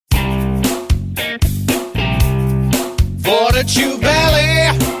Fortitude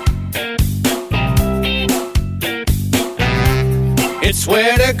Valley. It's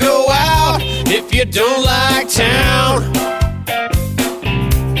where to go out if you don't like town.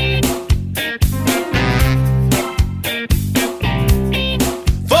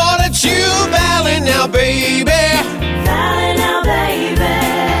 Fortitude Valley now, baby. Valley now, baby.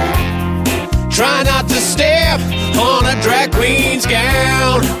 Try not to step on a drag queen's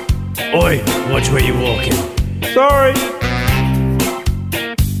gown. Oi, watch where you're walking. Sorry.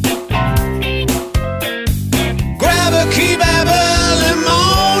 Grab a kebab early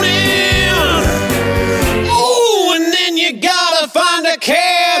morning. Oh, and then you gotta find a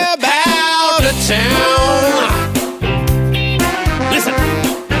cab out of town. Listen.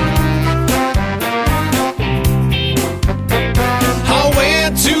 I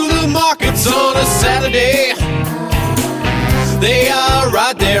went to the markets on a Saturday. They are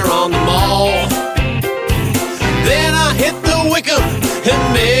right there on the mall. Then I hit the Wickham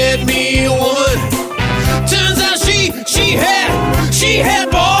and met me a woman. Turns out she had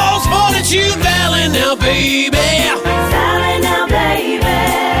balls. Fortitude Valley now, baby. Valley now, baby.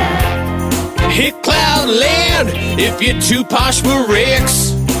 Hit Cloudland if you're too posh for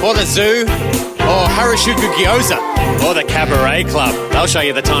Rick's, or the zoo, or Harashuku Gyoza, Or the Cabaret Club. They'll show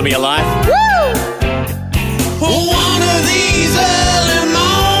you the time of your life. one of these early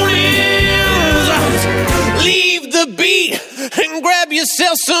mornings. Leave the beat and grab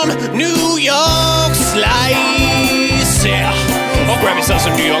yourself some New York slice. Or grab yourself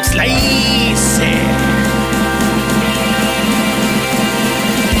some New York slice.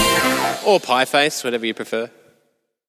 Or pie face, whatever you prefer.